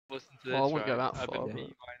to Well, I this, wouldn't go right? that I've far, been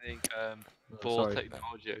but... mining Oh, for sorry.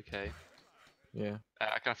 technology, okay? Yeah. I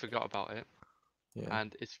kind of forgot about it. Yeah.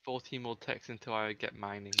 And it's 14 more techs until I get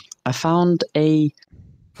mining. I found a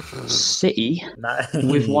city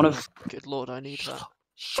with one of. Good lord, I need that.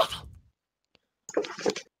 Shut up.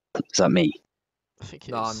 Is that me? I think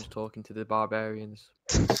it No, I'm is. just talking to the barbarians.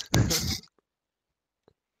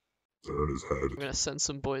 I'm gonna send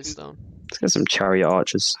some boys down. Let's get some chariot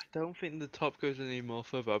archers. I don't think the top goes any more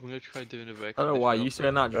further. I'm going to try doing a I don't know why you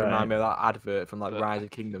saying that just remind me of that advert from like But- Rise of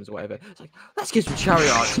Kingdoms or whatever. It's like, let's get some chariot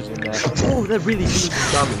archers in there. Oh, they're really doing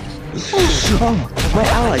some damage. Oh, my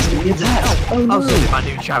allies can be attacked. Oh no! I'll send my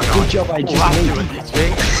new chariot Good archers. job, I Oh, just I'm made doing this,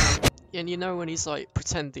 mate. And you know when he's like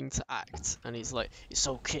pretending to act, and he's like, "It's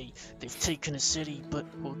okay, they've taken a city, but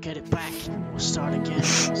we'll get it back. We'll start again.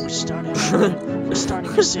 We're starting again. We're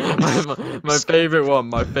starting a city." my favorite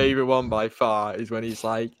one by far is when he's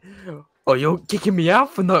like, "Oh, you're kicking me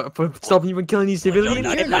out for stopping you from killing these civilians?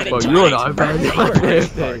 You're not Well, you're not invited to my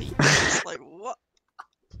birthday." It's like, what?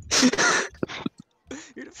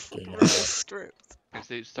 You're the fucking real script.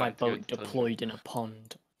 My boat deployed in a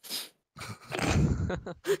pond.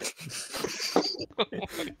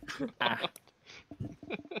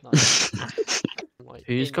 Like,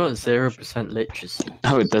 Who's in got my 0% literacy?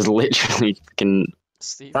 Oh, there's literally fucking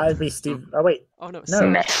Steve. That'd be Steve. Oh wait, Oh no, No.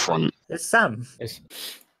 Sam. meth one. it's Sam.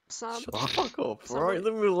 Sam. Shut the fuck up, Sam, alright?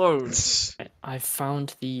 Leave me alone. I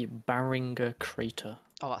found the Baringer crater.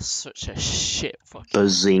 Oh, that's such a shit fucking.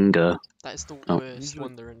 Bazinga. That is the Oh. worst Usually-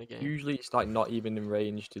 wonder in the game. Usually it's like not even in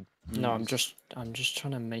range to. No, I'm use. just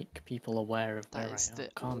trying to make people aware of where That is I am. the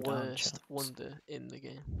Calm down, worst chaps. wonder in the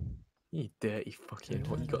game. You dirty fucking.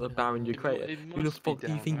 What, you got the It Barringer crater? it Who the must be fuck do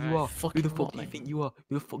you down, think you right? are? Who Fucking the fuck what, do you mate? think you are?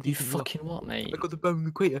 Who the fuck do You you think you are? fucking what, mate? I got the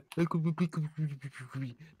Barringer crater. No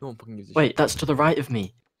one fucking gives a Wait, shit. that's to the right of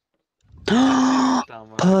me. Down,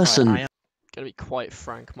 right? Person. Right, Gonna be quite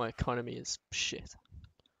frank, my economy is shit.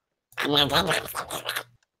 I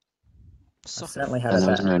Suck a certainly had And a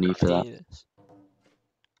there was no better. need for that. penis.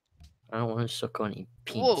 I don't want to suck on any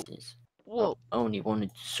Whoa. penises. Whoa! I only want to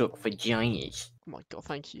suck vaginas. Oh my god,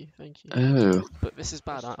 thank you, thank you. Oh. But this is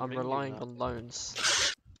bad, What's I'm ringing relying that? on loans.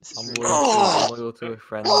 This is I'm really loyal to a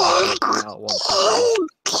friend. that helped me out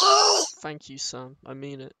once. Thank you, Sam. I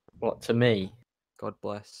mean it. What, to me? God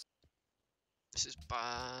bless. This is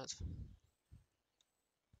bad.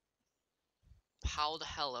 How the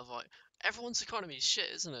hell have I... Everyone's economy is shit,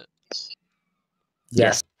 isn't it?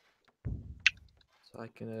 Yes. So I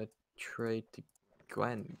can trade to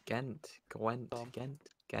Ghent.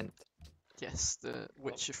 Yes, the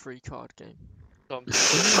Witcher 3 card game. Tom,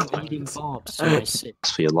 Reading Bob's. Sorry, sick.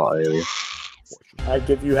 That's for your lot earlier. I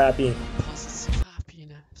give you happy. Positive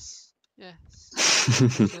happiness.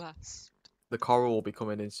 Yes. Class. The coral will be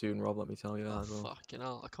coming in soon, Rob. Let me tell you that Oh, as well. fucking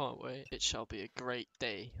hell, I can't wait. It shall be a great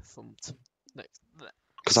day from next...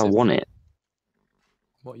 Because I want it.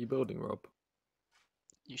 What are you building, Rob?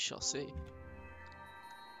 You shall see.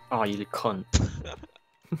 Oh, you cunt.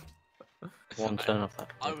 One turn off that.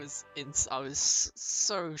 I was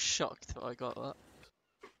so shocked that I got that.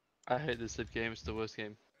 I hate this Civ game. It's the worst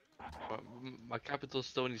game. My capital's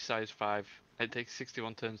still only size 5. It takes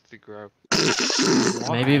 61 turns to grow.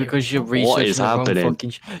 Maybe because you're What researching is the wrong happening?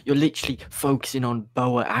 fucking you're literally focusing on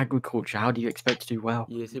boa agriculture. How do you expect to do well?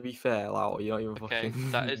 Yeah, to be fair, like, you're not even Okay,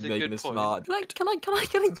 fucking that is a making good a point. smart. Like, can I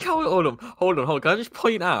hold on. Can I just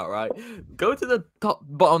point out, right? Go to the top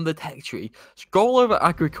bottom of the tech tree, scroll over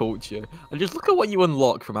agriculture, and just look at what you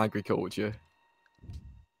unlock from agriculture.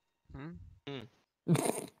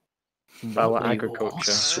 Boa Wait,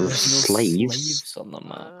 agriculture. Slaves? on the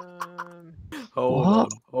map. Hold up.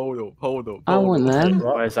 I want them.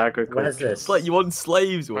 What? Where's agriculture? Where's this? It's like you want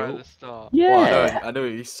slaves, Right at Will. the start. Well, Yeah. I know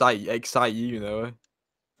it excite you, you know.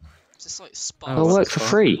 Is this like They'll Sparta? work for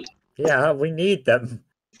free. Yeah, we need them.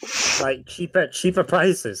 Like cheaper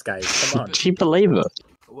prices, guys. Come on. Cheaper labour.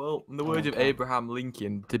 Well, in the words of okay. Abraham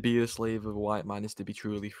Lincoln, to be a slave of a white man is to be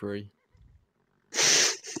truly free.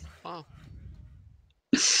 Oh,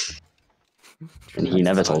 And he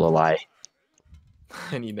never told a lie.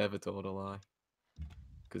 And he never told a lie.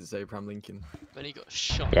 Because it's Abraham Lincoln. then he got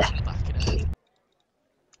shot Yeah. in the back of the head.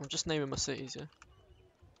 I'm just naming my cities, yeah?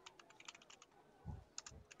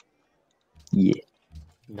 Yeah.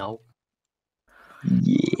 No.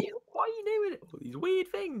 Yeah. Why are you naming it all these weird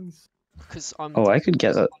things? Because I'm... Oh, I could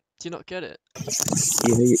get that. Do you not get it?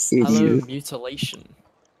 You Hello, idiot. mutilation.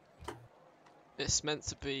 It's meant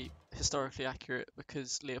to be historically accurate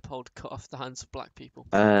because Leopold cut off the hands of black people.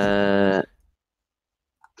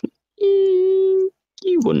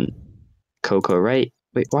 You wouldn't. Cocoa, right?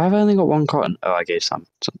 Wait, why have I only got one cotton? Oh, I gave Sam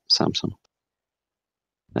some.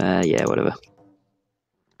 Yeah, whatever.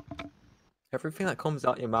 Everything that comes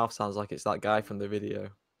out your mouth sounds like it's that guy from the video.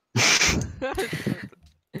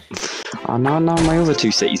 Oh, no, my other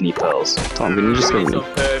 2 cities need pearls. Tom, can you just Doing leave this me?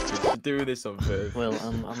 on purpose. You're doing this on purpose.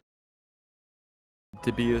 Well,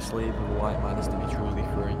 To be a slave of a white man is to be truly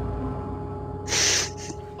free.